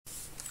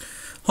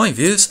Hi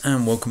viewers,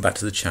 and welcome back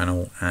to the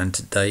channel, and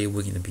today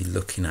we're going to be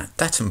looking at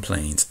datum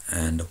planes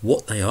and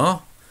what they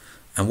are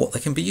and what they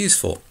can be used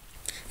for.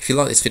 If you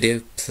like this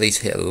video, please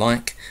hit a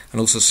like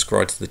and also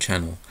subscribe to the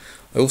channel.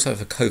 I also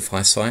have a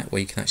Ko-Fi site where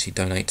you can actually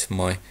donate to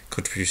my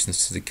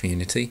contributions to the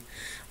community,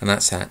 and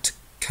that's at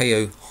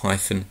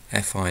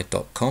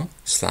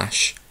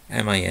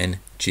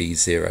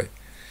ko-fi.com/MANG0.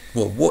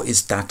 Well, what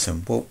is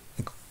datum? Well,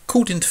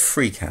 according to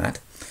FreeCAD,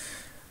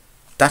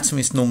 datum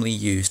is normally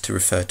used to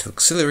refer to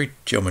auxiliary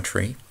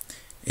geometry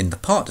in the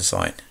part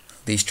design.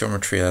 These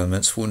geometry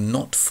elements will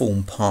not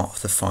form part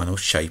of the final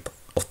shape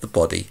of the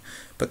body,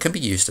 but can be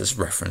used as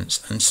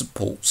reference and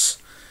supports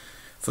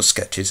for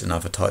sketches and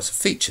other types of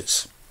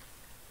features.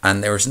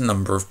 And there is a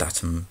number of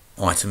datum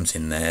items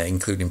in there,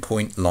 including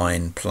point,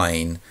 line,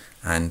 plane,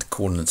 and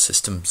coordinate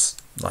systems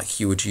like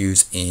you would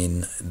use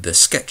in the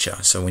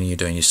sketcher. So when you're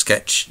doing your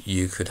sketch,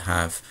 you could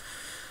have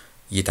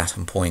your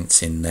datum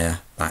points in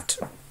there that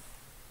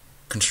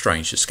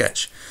constrains your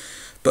sketch.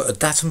 But a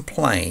datum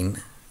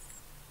plane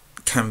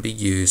can be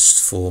used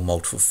for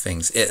multiple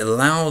things. It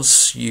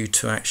allows you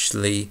to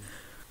actually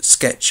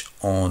sketch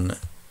on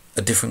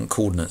a different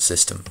coordinate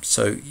system.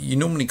 So you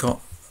normally got,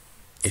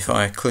 if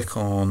I click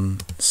on,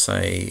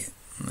 say,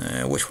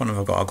 which one have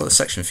I got? I've got the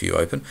section view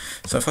open.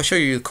 So if I show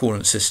you the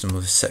coordinate system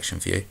of the section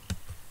view,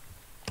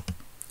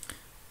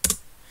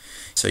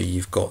 so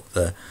you've got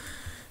the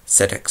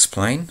ZX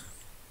plane,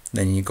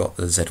 then you've got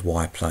the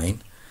ZY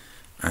plane,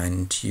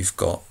 and you've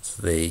got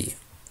the,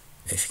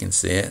 if you can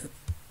see it,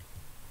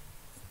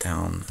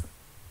 down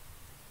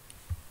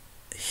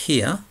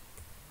here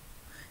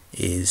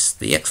is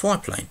the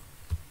XY plane.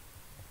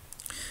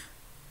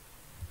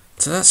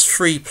 So that's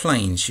three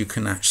planes you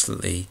can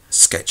actually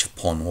sketch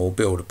upon or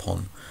build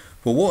upon.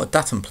 Well, what a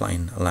datum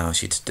plane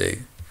allows you to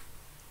do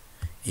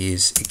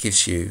is it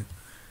gives you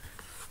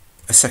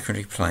a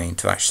secondary plane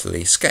to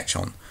actually sketch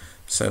on.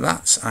 So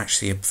that's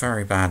actually a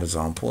very bad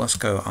example. Let's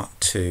go up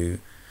to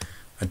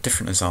a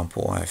different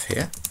example I have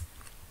here.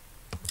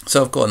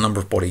 So I've got a number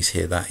of bodies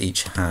here that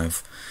each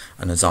have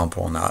an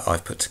example on that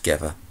I've put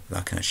together that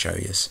I can show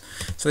you.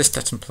 So this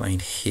datum plane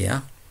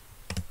here,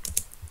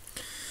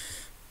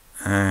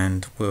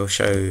 and we'll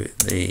show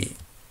the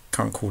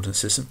current coordinate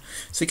system.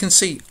 So you can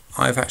see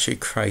I've actually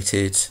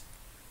created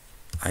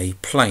a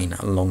plane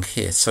along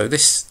here. So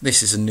this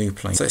is a new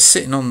plane. So it's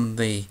sitting on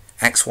the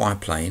XY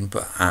plane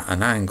but at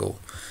an angle,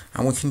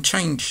 and we can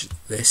change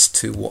this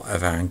to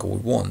whatever angle we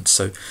want.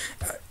 So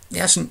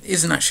it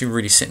isn't actually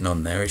really sitting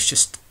on there, it's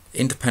just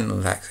independent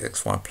of that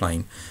XY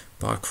plane,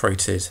 but I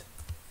created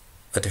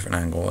a different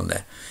angle on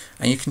there.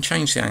 And you can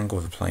change the angle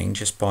of the plane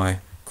just by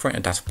creating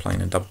a data plane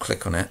and double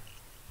click on it,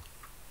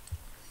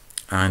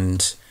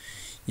 and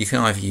you can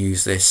either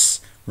use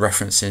this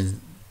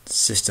referencing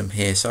system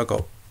here. So I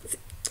got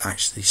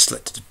actually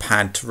selected a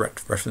pad to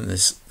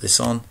reference this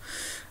on,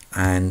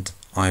 and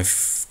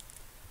I've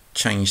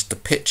changed the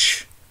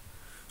pitch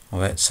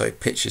of it so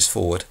it pitches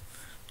forward,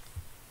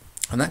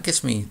 and that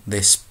gives me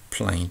this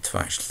plane to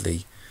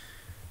actually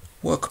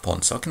work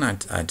upon. So I can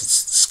add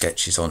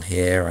sketches on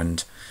here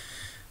and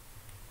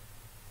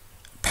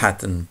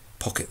pad and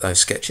pocket those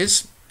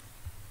sketches.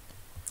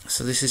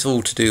 So this is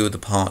all to do with the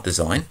part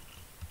design.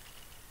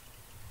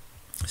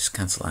 Just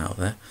cancel out of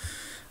there.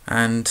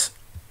 And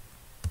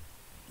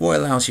what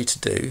it allows you to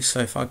do, so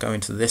if I go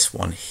into this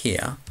one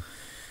here,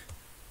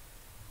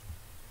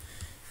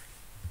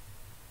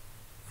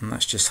 and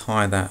let's just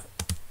hide that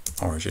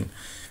origin,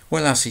 what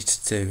it allows you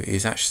to do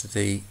is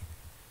actually,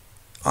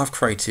 I've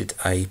created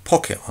a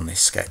pocket on this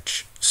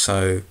sketch.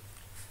 So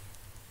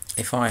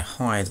if I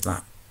hide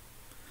that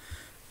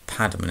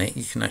pad a minute,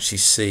 you can actually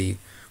see,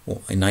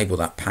 or enable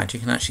that pad, you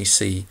can actually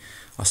see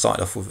I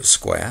started off with a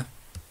square.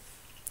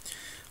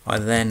 I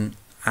then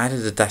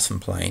added a datum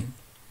plane,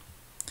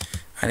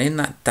 and in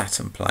that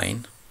datum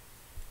plane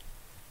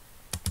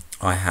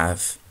I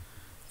have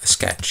a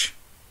sketch.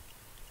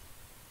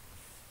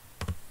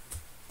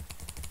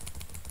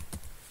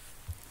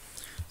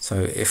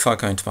 So if I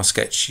go into my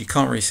sketch, you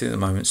can't really see it at the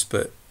moment,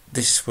 but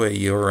this is where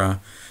your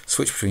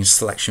switch between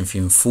selection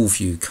view and full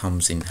view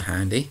comes in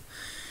handy.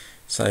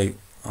 So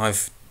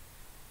I've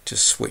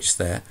just switched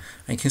there,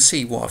 and you can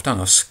see what I've done.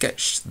 I've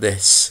sketched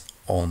this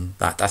on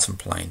that datum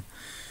plane.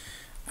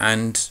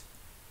 And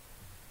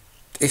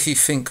if you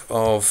think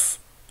of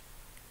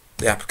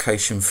the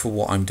application for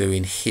what I'm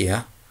doing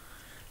here,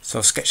 so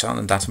I've sketched that on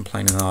the datum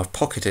plane and I've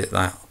pocketed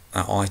that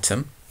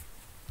item,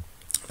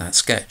 that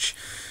sketch.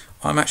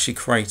 I'm actually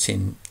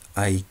creating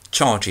a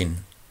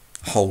charging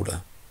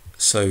holder.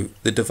 So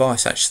the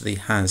device actually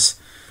has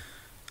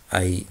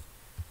a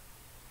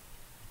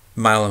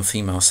male and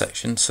female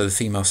section. So the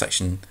female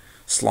section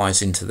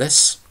slides into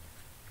this,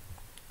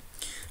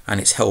 and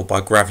it's held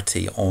by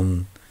gravity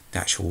on the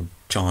actual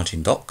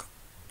charging dock.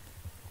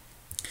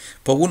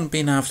 But I wouldn't be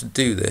able to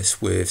do this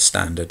with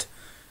standard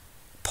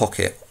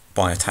pocket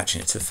by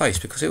attaching it to the face,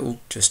 because it will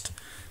just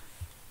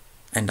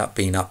end up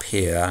being up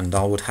here, and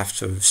I would have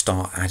to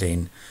start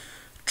adding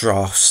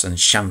drafts and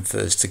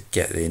chamfers to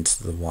get it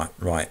into the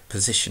right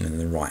position and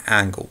the right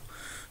angle.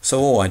 So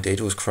all I did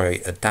was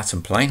create a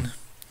datum plane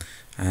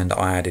and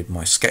I added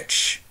my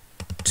sketch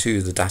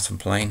to the datum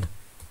plane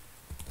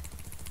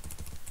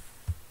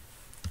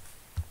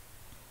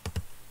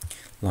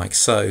like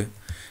so,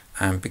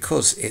 and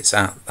because it's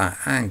at that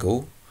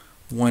angle,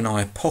 when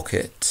I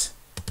pocket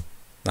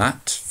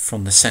that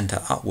from the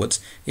center upwards,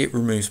 it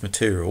removes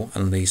material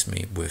and leaves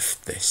me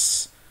with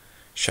this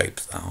shape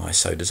that I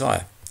so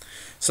desire.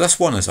 So that's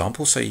one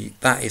example. So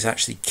that is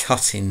actually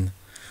cutting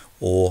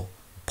or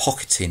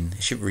pocketing.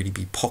 It should really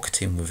be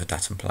pocketing with a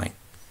datum plane.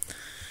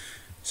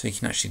 So you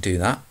can actually do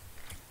that.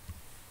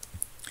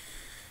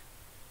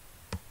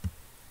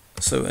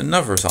 So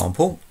another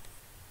example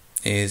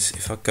is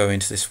if I go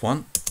into this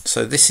one.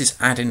 So this is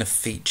adding a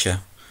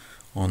feature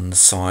on the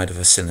side of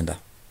a cylinder.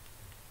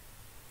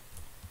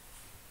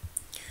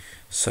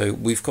 So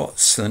we've got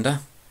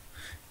cylinder,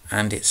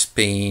 and it's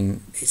basically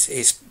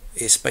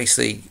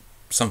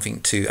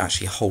something to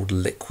actually hold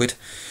liquid.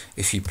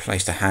 If you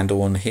placed a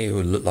handle on here, it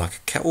would look like a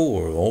kettle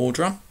or an oil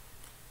drum.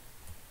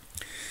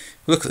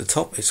 Look at the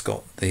top, it's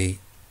got the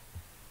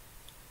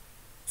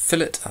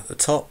fillet at the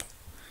top,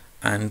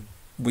 and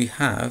we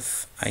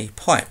have a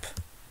pipe.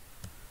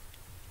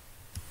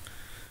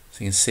 So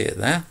you can see it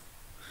there,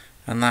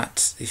 and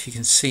that, if you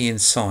can see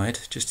inside,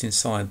 just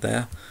inside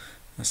there,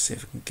 let's see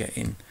if I can get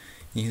in,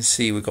 you can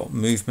see we've got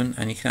movement,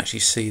 and you can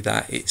actually see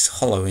that it's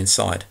hollow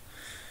inside.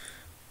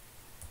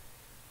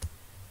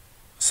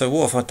 So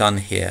what have I done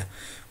here?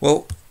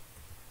 Well,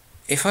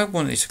 if I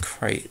wanted to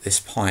create this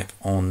pipe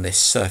on this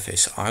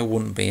surface, I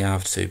wouldn't be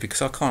able to,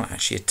 because I can't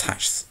actually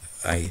attach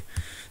a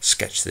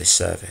sketch to this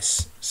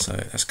surface. So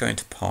let's go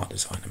into part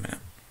design a minute,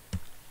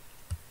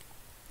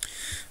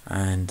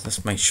 and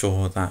let's make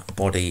sure that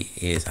body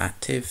is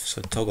active.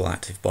 So toggle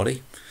active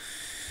body,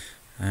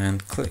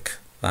 and click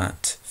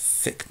that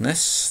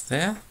thickness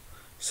there.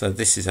 So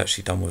this is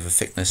actually done with a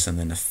thickness and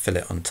then a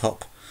fillet on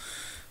top.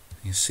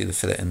 You can see the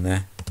fillet in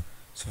there.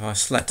 So if I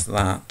select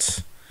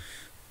that,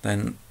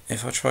 then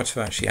if I try to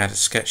actually add a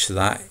sketch to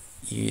that,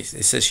 it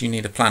says you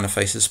need a planar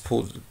face to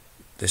support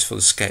this for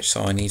the sketch,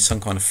 so I need some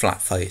kind of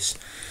flat face.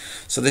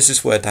 So this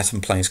is where datum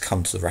planes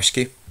come to the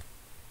rescue.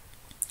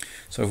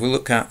 So if we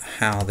look at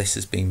how this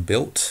has been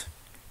built,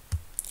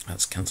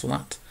 let's cancel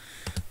that.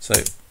 So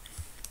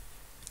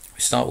we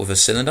start with a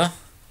cylinder,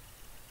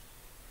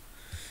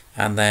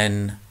 and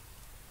then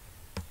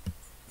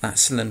that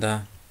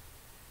cylinder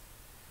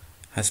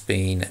has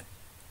been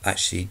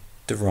actually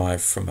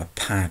derived from a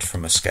pad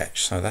from a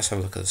sketch. So let's have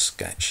a look at the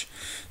sketch.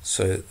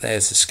 So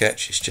there's the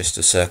sketch, it's just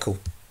a circle,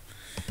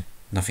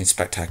 nothing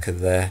spectacular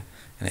there,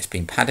 and it's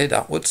been padded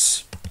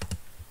upwards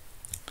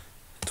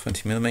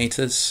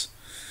 20mm,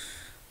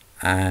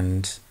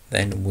 and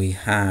then we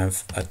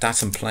have a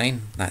datum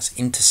plane that's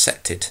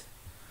intersected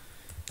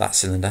that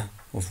cylinder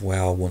of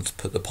where I want to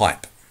put the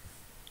pipe.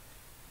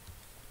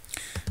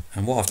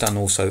 And what I've done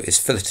also is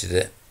filleted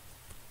it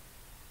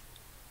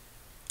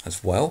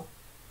as well.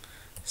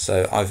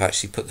 So I've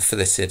actually put the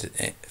fillet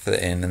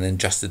in and then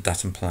adjusted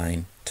datum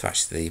plane to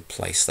actually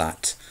place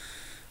that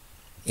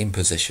in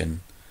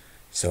position,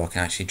 so I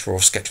can actually draw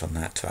a sketch on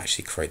that to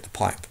actually create the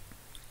pipe.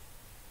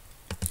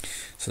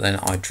 So then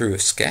I drew a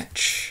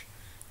sketch,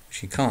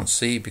 which you can't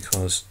see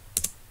because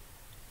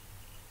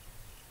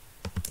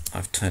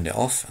I've turned it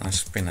off, and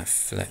let's bring that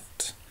fillet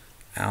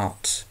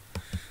out.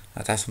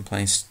 That datum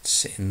plane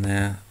sitting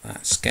there,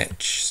 that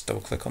sketch, just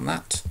double click on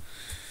that,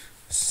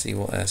 see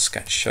what that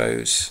sketch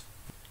shows.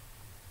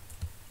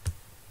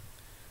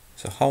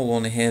 There's a hole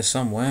on here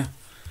somewhere.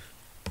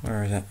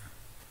 Where is it?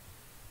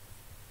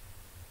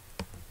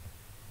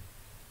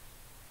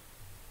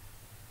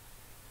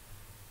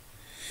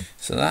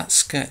 So that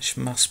sketch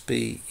must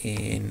be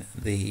in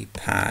the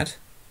pad.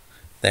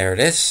 There it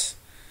is.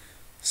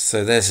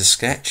 So there's a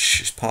sketch,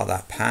 it's part of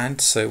that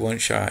pad, so it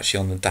won't show actually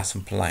on the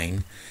datum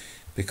plane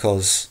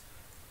because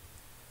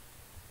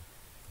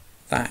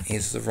that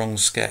is the wrong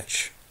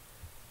sketch.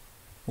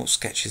 What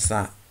sketch is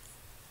that?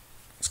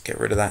 Let's get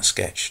rid of that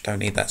sketch. Don't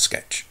need that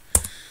sketch.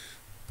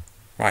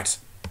 Right.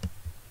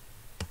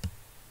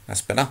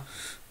 That's better.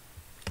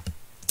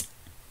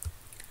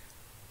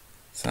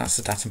 So that's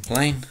the datum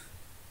plane.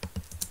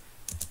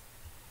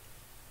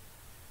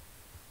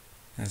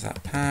 There's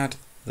that pad.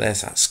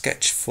 There's that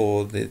sketch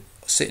for the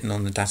sitting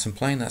on the datum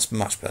plane. That's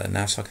much better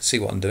now, so I can see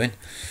what I'm doing.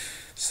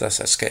 So that's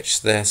that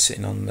sketch there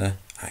sitting on the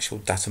actual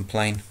datum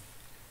plane.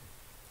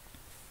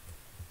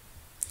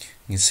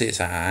 You can see it's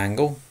at an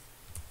angle.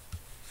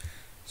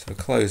 So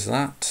close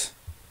that.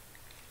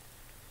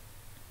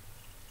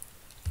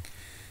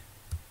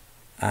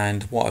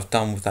 And what I've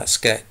done with that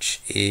sketch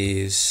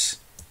is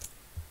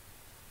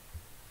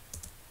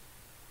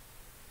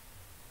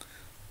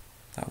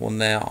that one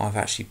there, I've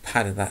actually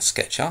padded that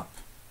sketch up.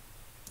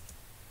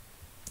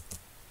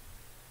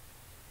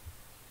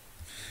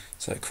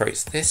 So it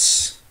creates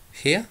this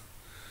here.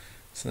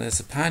 So there's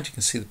the pad, you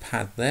can see the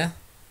pad there.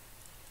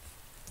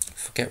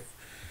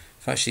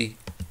 If I actually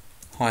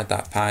hide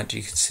that pad,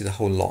 you can see the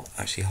whole lot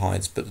actually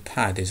hides, but the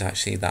pad is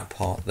actually that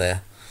part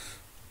there.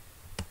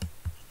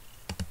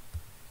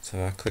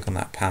 So I click on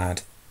that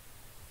pad,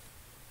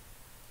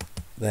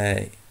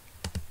 there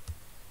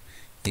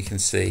you can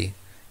see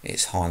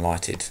it's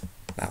highlighted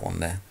that one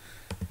there.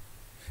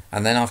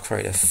 And then I've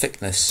created a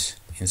thickness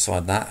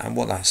inside that, and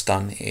what that's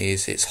done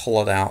is it's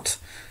hollowed out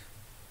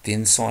the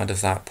inside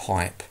of that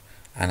pipe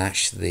and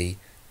actually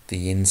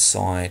the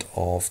inside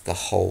of the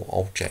whole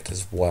object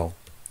as well,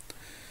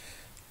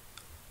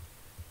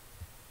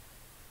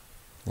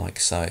 like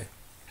so.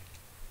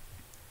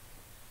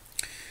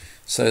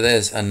 So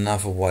there's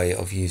another way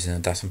of using a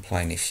datum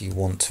plane if you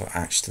want to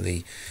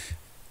actually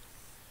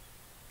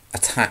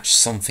attach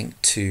something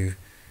to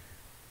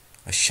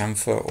a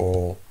chamfer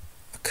or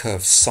a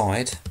curved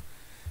side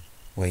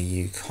where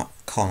you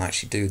can't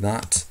actually do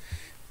that.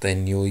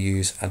 Then you'll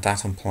use a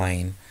datum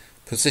plane,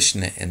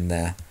 position it in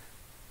there,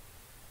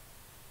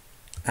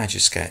 add your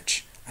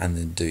sketch, and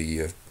then do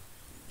your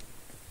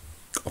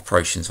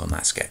operations on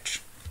that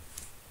sketch.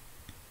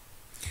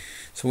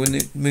 So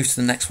we'll move to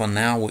the next one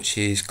now, which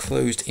is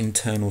closed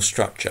internal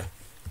structure.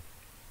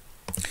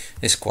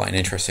 This is quite an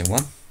interesting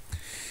one.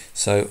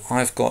 So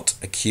I've got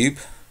a cube,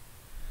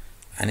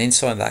 and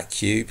inside that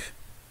cube,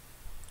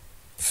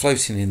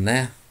 floating in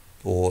there,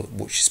 or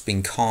which has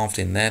been carved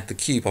in there, the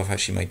cube I've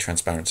actually made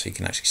transparent so you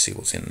can actually see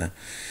what's in there.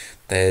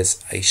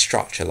 There's a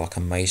structure like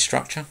a maze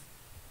structure,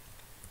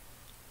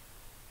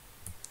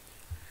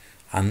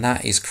 and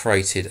that is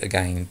created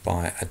again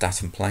by a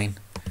datum plane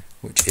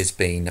which is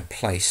being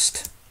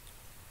placed.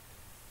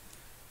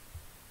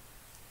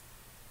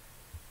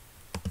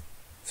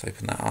 Let's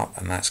open that up,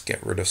 and let's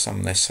get rid of some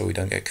of this so we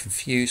don't get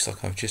confused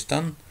like I've just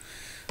done.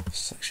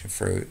 Section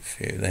through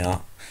they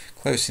are.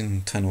 Closed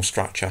internal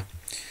structure.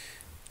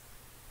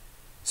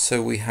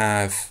 So we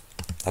have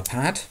a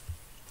pad,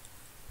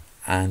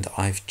 and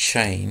I've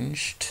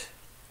changed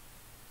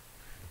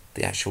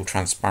the actual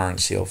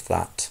transparency of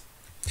that,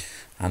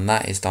 and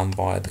that is done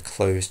by the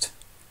closed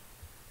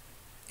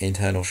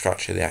internal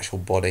structure, the actual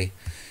body.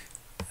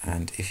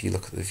 And if you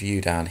look at the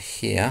view down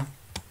here,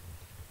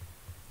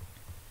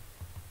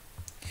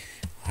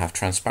 I have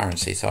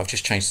transparency, so I've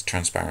just changed the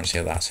transparency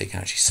of that so you can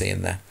actually see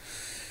in there.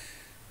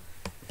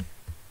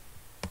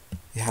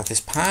 You have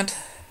this pad,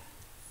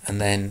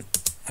 and then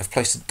I've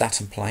placed a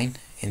datum plane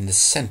in the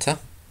center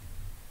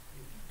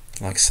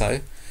like so,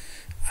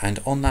 and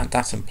on that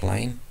datum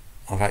plane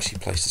I've actually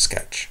placed a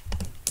sketch,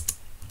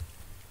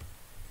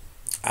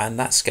 and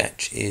that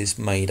sketch is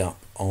made up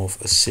of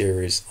a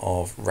series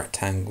of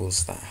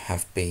rectangles that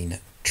have been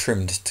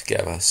trimmed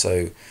together,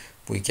 so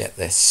we get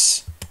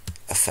this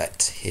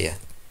effect here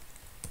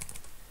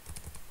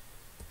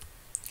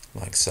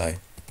like so.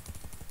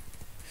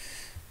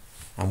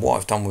 And what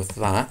I've done with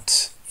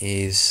that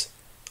is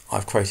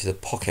I've created a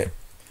pocket.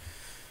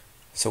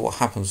 So what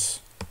happens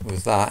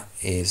with that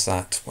is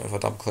that if I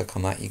double click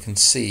on that, you can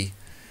see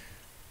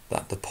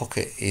that the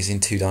pocket is in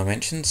 2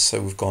 dimensions.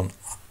 So we've gone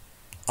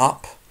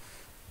up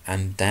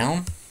and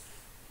down.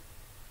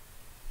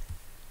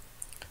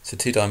 So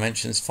 2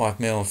 dimensions, 5mm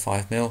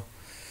and 5mm.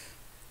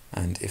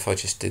 And if I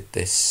just did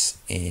this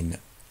in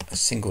a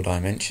single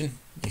dimension,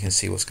 you can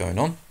see what's going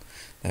on.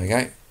 There we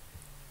go.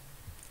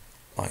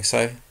 Like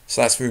so.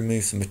 So that's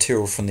removed the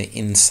material from the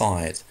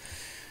inside.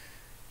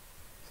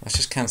 Let's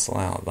just cancel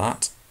out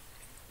that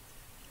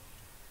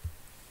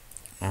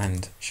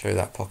and show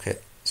that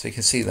pocket. So you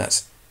can see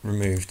that's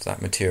removed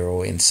that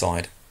material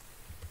inside.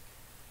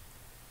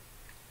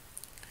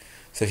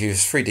 So if you was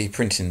 3D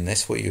printing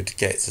this, what you'd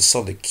get is a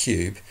solid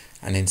cube,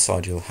 and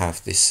inside you'll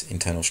have this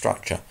internal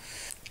structure.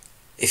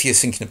 If you're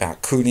thinking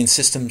about cooling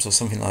systems or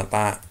something like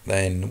that,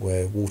 then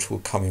where water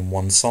will come in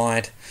one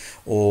side,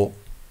 or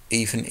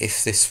even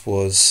if this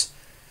was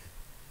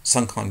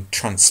some kind of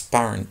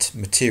transparent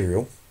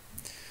material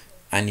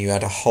and you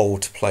had a hole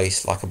to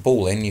place like a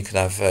ball in, you could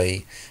have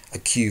a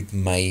cube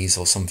maze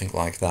or something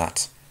like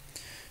that.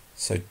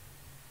 So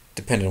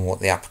depending on what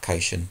the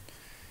application,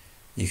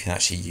 you can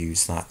actually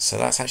use that. So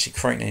that's actually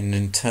creating an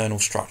internal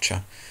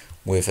structure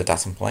with a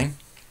datum plane.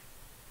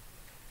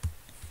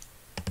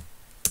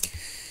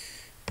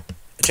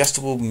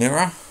 Adjustable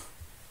mirror.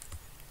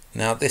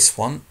 Now this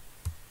one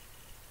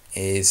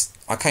is,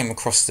 I came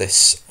across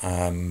this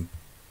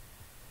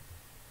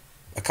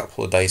a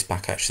couple of days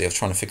back actually. I was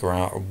trying to figure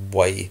out a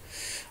way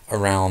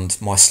around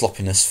my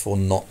sloppiness for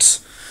not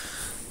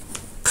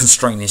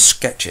constraining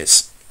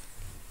sketches.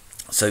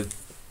 So,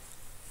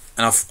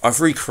 and I've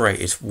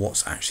recreated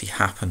what's actually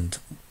happened,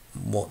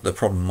 what the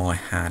problem I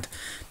had.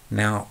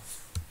 Now,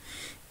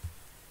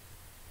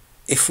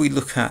 if we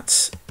look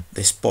at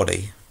this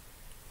body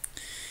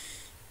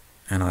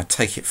and I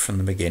take it from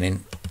the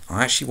beginning,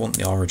 I actually want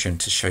the origin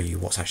to show you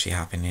what's actually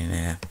happening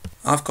here.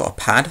 I've got a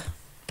pad,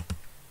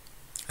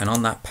 and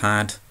on that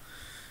pad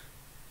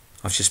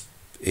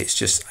it's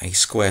just a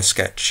square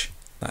sketch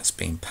that's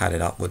been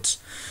padded upwards.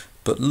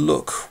 But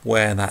look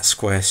where that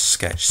square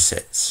sketch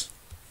sits.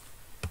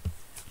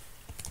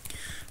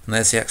 And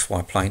there's the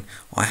XY plane.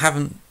 I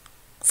haven't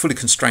fully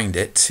constrained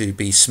it to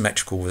be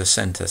symmetrical with the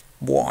center.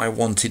 What I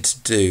wanted to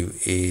do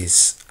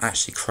is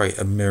actually create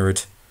a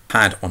mirrored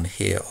pad on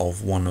here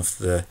of one of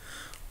the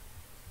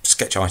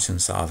sketch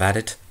items that I've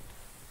added.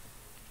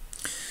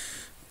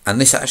 And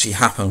this actually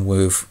happened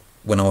with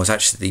when I was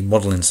actually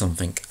modelling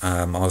something,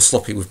 I was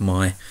sloppy with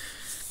my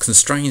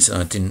constraints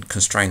and I didn't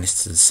constrain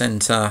this to the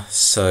center,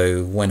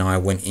 so when I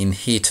went in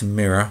here to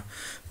mirror,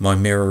 my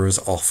mirror was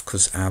off,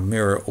 because our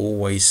mirror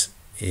always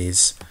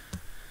is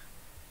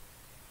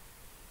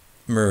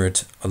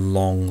mirrored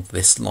along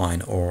this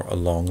line or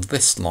along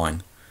this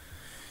line.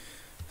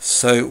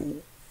 So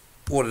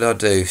what did I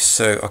do?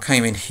 So I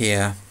came in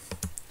here,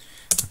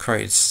 I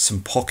created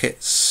some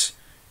pockets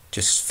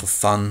just for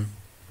fun,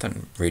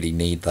 don't really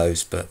need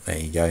those, but there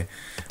you go.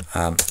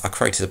 I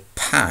created a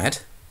pad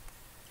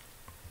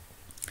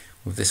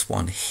with this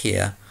one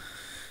here,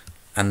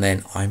 and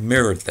then I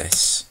mirrored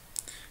this,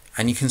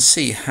 and you can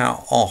see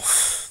how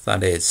off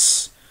that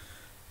is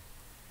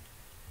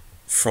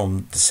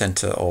from the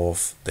center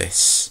of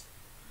this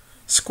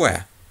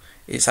square.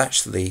 It's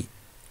actually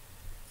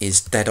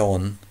is dead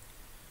on.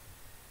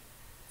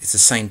 It's the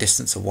same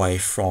distance away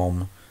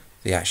from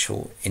the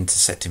actual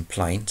intersecting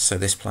plane. So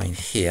this plane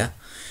here,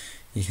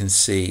 you can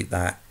see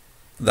that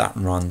that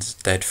runs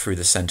dead through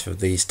the center of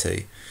these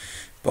two,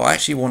 but I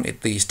actually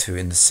wanted these two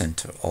in the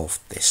center of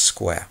this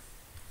square.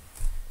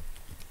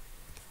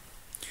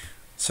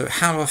 So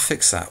how do I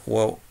fix that?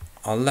 Well,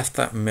 I left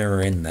that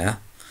mirror in there,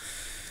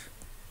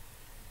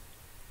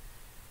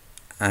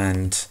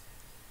 and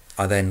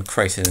I then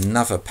created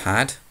another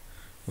pad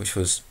which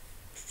was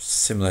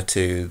similar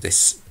to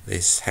this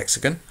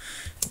hexagon.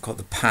 I've got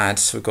the pad,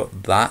 so we've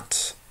got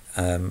that.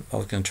 I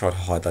was going to try to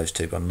hide those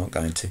two, but I'm not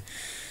going to.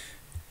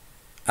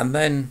 And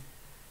then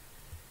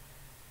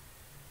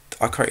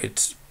I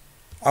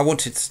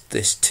wanted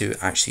this to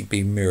actually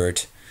be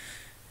mirrored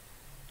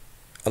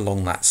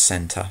along that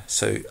center.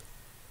 So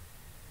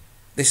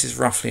this is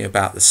roughly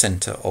about the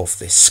center of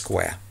this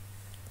square,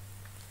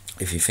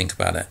 if you think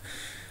about it.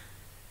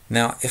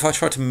 Now, if I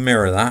try to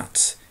mirror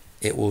that,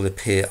 it will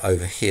appear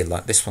over here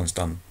like this one's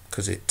done,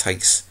 because it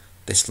takes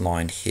this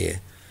line here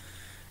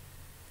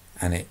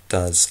and it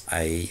does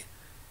a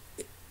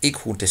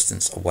equal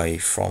distance away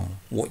from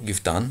what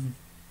you've done.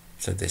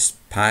 So this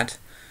pad,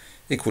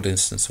 equal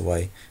distance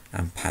away,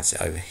 and pads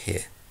it over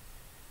here.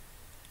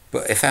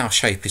 But if our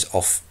shape is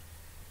off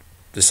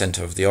the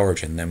center of the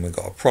origin, then we've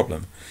got a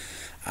problem.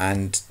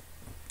 And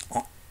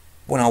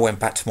when I went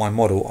back to my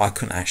model, I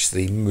couldn't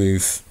actually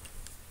move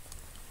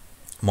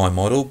my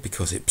model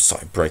because it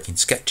started breaking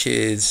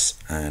sketches,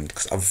 and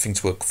because other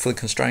things were fully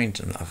constrained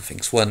and other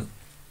things weren't.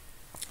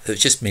 It was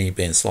just me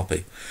being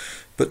sloppy.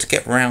 But to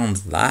get around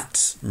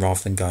that,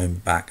 rather than going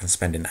back and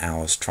spending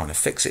hours trying to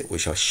fix it,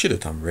 which I should have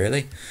done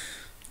really,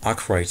 I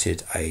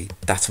created a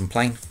datum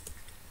plane,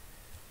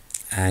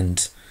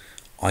 and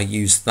I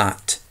used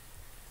that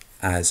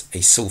as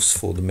a source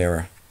for the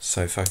mirror.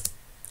 So if I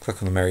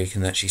click on the mirror, you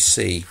can actually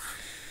see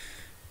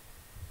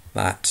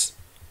that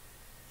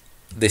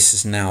this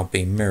has now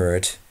been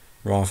mirrored,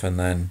 rather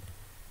than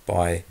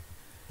by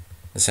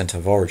the center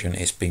of origin,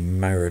 it's been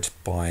mirrored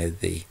by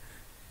the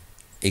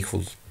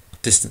equal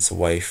distance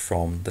away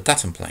from the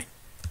datum plane,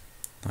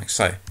 like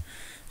so.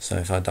 So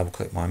if I double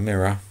click my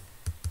mirror,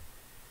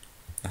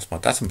 that's my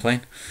datum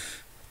plane,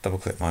 double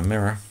click my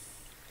mirror,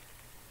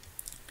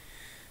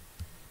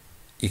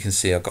 you can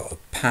see I've got a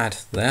pad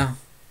there,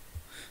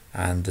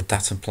 and the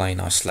datum plane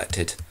I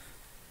selected,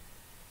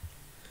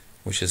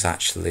 which has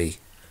actually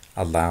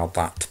allowed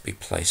that to be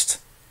placed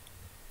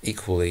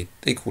equal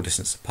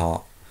distance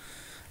apart,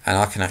 and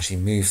I can actually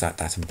move that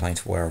datum plane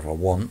to wherever I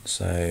want.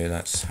 So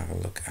let's have a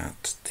look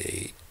at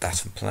the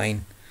datum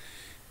plane,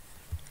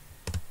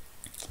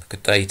 look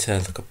at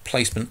data, look at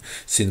placement.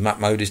 See, the map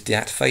mode is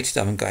deactivated. I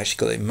haven't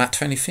actually got it mapped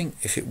to anything.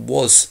 If it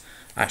was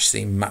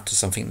actually mapped to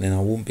something, then I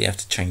wouldn't be able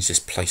to change this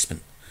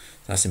placement.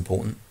 That's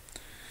important.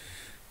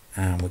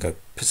 And we'll go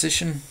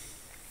position,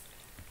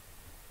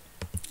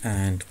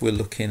 and we're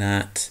looking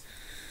at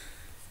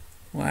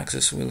what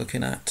axis are we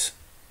looking at?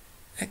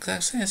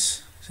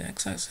 X-axis? Is it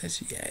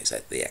x-axis? Yeah, it's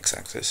at the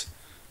x-axis.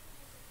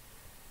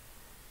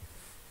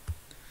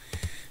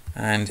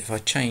 And if I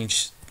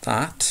change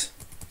that,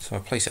 so I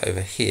place it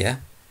over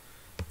here,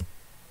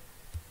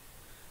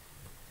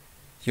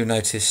 you'll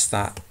notice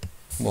that,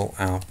 well,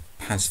 our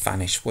pad's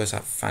vanished. Where's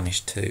that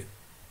vanished to?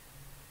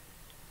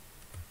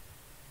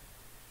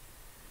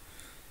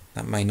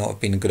 That may not have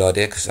been a good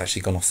idea because it's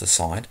actually gone off the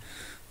side.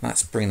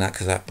 Let's bring that,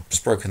 because that's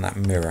broken that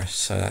mirror,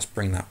 so let's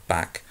bring that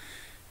back.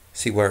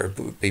 See where it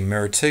would be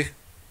mirrored to?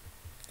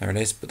 There it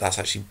is, but that's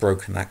actually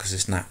broken that because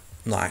it's not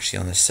actually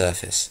on the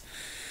surface.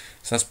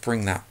 So let's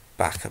bring that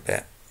back a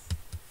bit.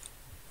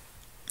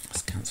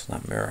 Let's cancel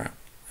that mirror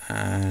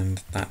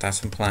and that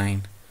datum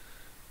plane,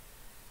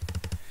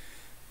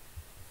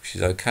 which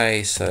is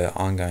okay. So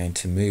I'm going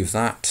to move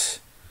that.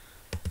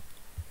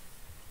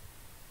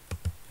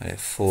 Edit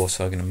 4,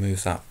 so I'm going to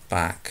move that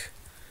back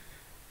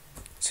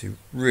to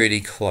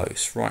really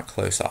close, right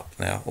close up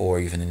now, or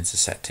even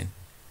intersecting.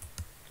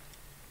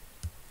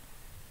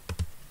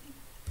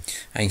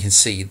 And you can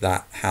see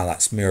that how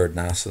that's mirrored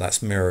now. So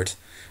that's mirrored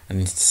and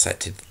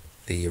intersected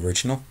the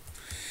original.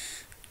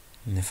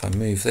 And if I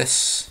move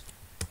this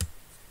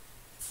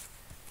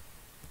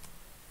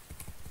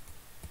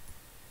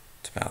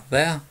to about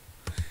there,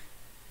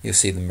 you'll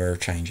see the mirror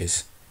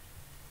changes.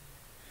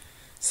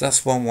 So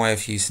that's one way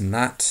of using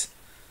that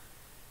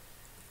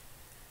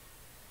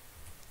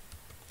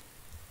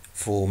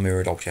for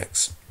mirrored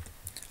objects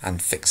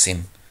and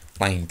fixing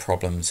plane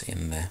problems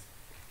in there.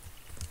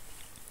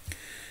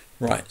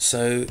 Right,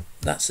 so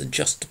that's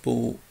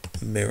adjustable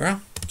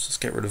mirror, so let's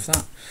get rid of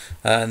that.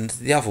 And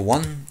the other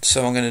one,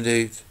 so I'm going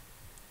to do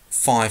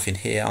 5 in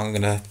here. I'm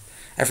going to,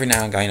 every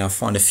now and again I'll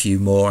find a few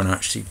more and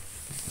actually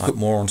put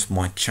more onto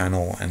my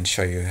channel and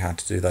show you how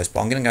to do those,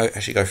 but I'm going to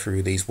actually go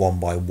through these one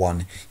by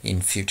one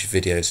in future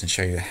videos and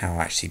show you how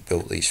I actually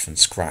built these from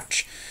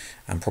scratch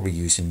and probably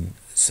using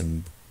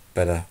some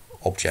better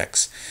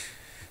objects.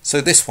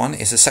 So this one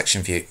is a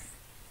section view.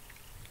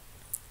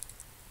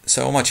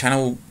 So on my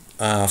channel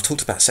I've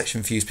talked about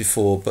section views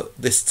before, but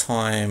this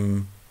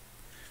time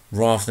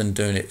rather than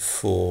doing it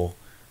for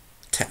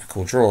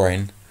technical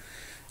drawing,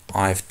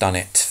 I've done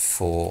it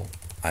for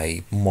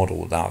a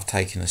model that I've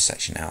taken a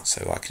section out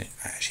so I can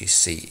actually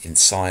see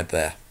inside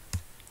there.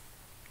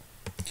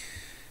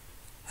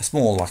 It's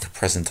more like a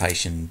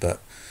presentation,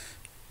 but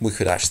we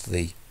could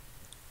actually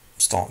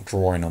start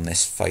drawing on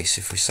this face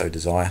if we so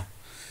desire.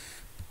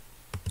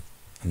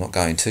 I'm not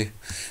going to,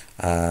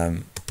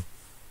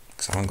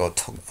 because I haven't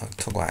got a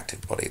toggle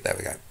active body. There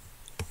we go.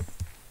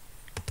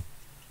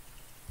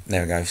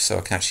 There we go. So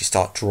I can actually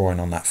start drawing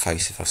on that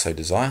face if I so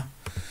desire.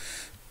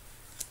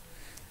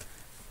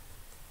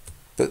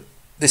 But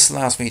this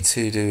allows me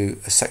to do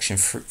a section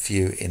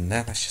view in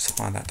there. Let's just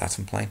hide that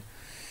datum plane.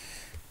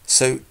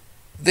 So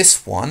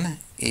this one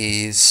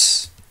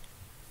is,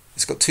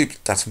 it's got 2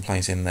 datum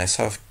planes in there.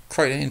 So I've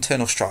created an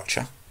internal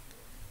structure,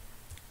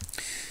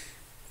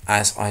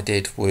 as I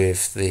did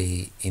with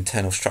the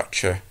internal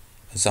structure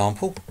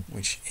example,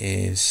 which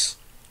is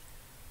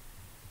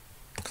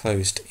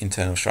closed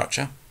internal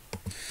structure.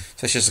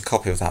 So it's just a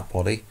copy of that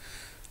body,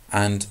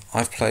 and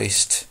I've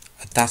placed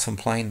a datum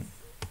plane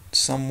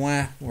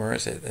somewhere. Where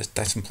is it? There's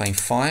datum plane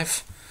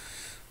 5,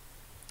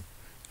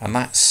 and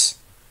that's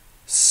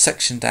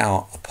sectioned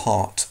out a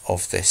part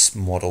of this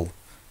model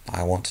that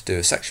I want to do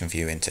a section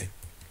view into,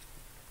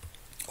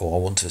 or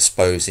I want to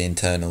expose the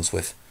internals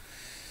with.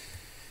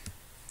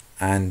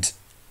 And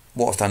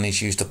what I've done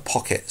is used a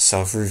pocket,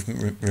 so I've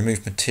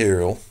removed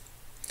material.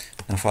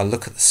 Now if I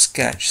look at the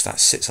sketch that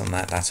sits on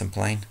that datum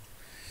plane,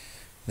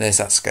 there's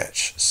that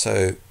sketch.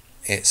 So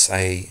it's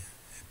a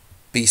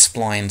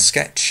B-spline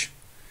sketch.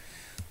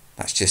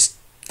 That's just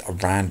a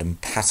random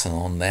pattern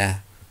on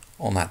there,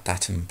 on that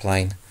datum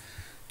plane.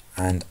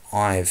 And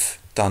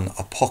I've done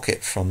a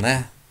pocket from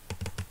there.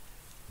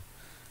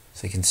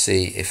 So you can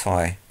see if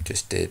I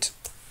just did,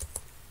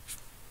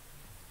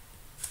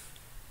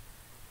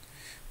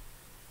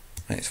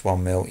 it's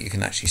 1 mil, you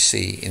can actually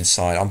see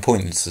inside. I'm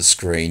pointing to the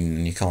screen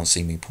and you can't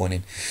see me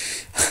pointing.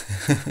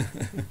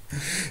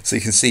 So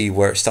you can see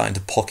where it's starting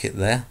to pocket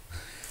there.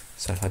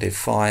 So if I did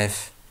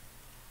 5,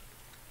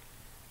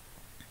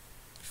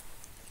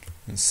 you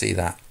can see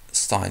that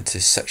starting to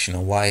section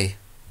away.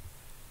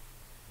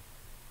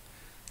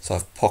 So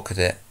I've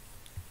pocketed it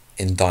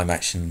in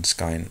dimensions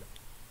going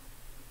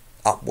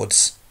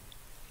upwards,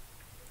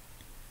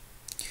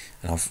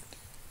 and I've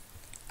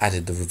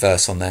added the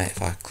reverse on there.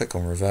 If I click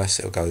on reverse,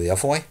 it'll go the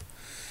other way.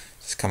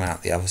 Just come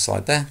out the other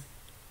side there.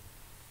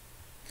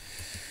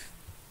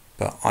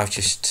 But I've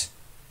just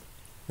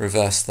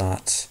reversed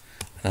that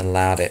and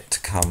allowed it to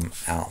come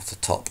out of the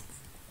top.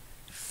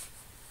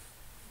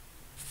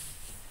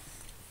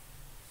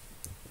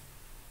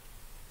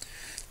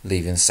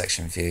 Leaving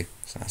section view,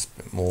 so that's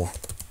a bit more.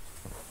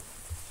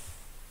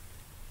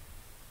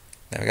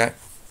 There we go.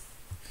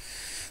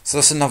 So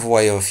that's another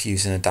way of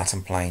using a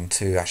datum plane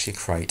to actually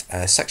create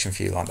a section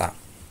view like that.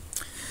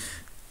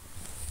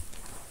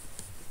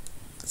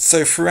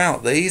 So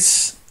throughout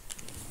these,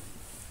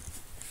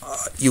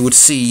 you would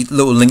see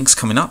little links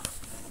coming up.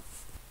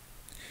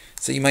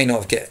 So you may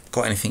not have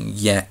got anything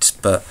yet,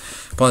 but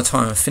by the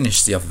time I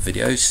finish the other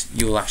videos,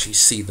 you'll actually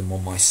see them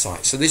on my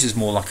site. So this is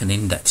more like an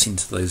index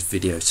into those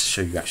videos to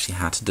show you actually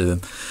how to do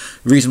them.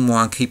 The reason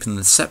why I'm keeping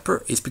them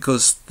separate is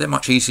because they're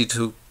much easier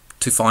to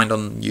find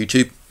on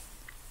YouTube.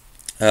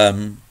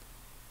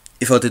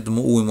 If I did them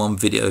all in one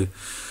video,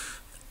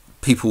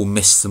 people will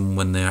miss them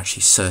when they're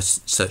actually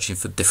searching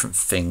for different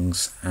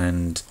things,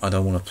 and I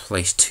don't want to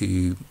place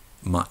too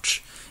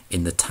much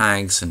in the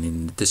tags and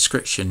in the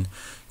description,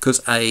 because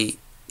A,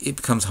 it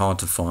becomes hard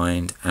to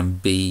find,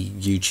 and B,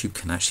 YouTube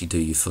can actually do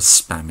you for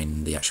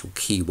spamming the actual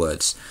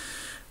keywords.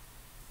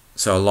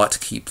 So I like to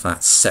keep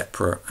that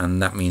separate,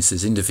 and that means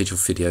there's individual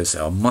videos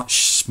that are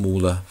much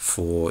smaller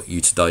for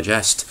you to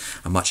digest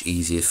and much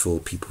easier for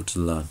people to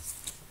learn.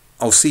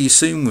 I'll see you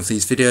soon with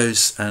these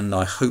videos, and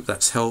I hope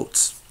that's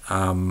helped.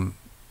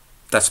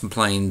 Datum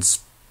planes,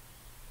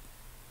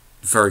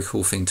 very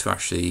cool thing to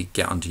actually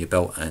get under your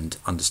belt and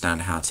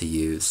understand how to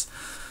use.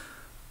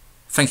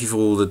 Thank you for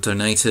all the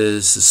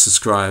donators, the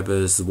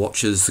subscribers, the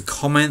watchers, the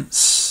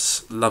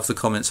comments. Love the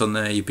comments on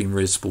there. You've been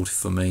really supportive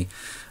for me,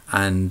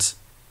 and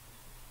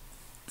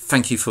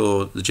thank you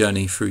for the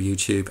journey through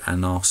YouTube,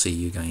 and I'll see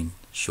you again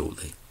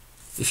shortly.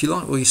 If you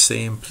like what you're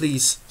seeing,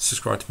 please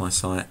subscribe to my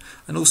site.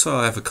 And also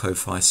I have a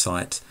Ko-Fi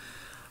site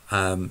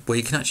where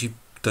you can actually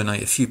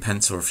donate a few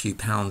pence or a few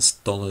pounds,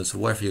 dollars, or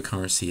whatever your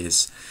currency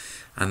is.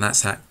 And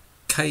that's at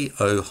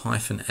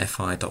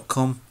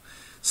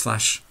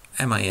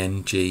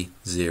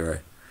ko-fi.com/MANG0.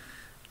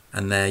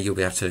 And there you'll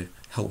be able to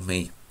help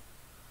me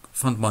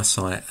fund my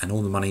site, and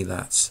all the money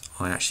that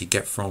I actually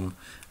get from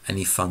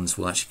any funds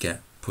will actually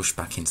get pushed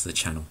back into the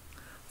channel.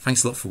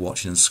 Thanks a lot for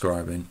watching and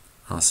subscribing.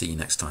 I'll see you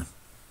next time.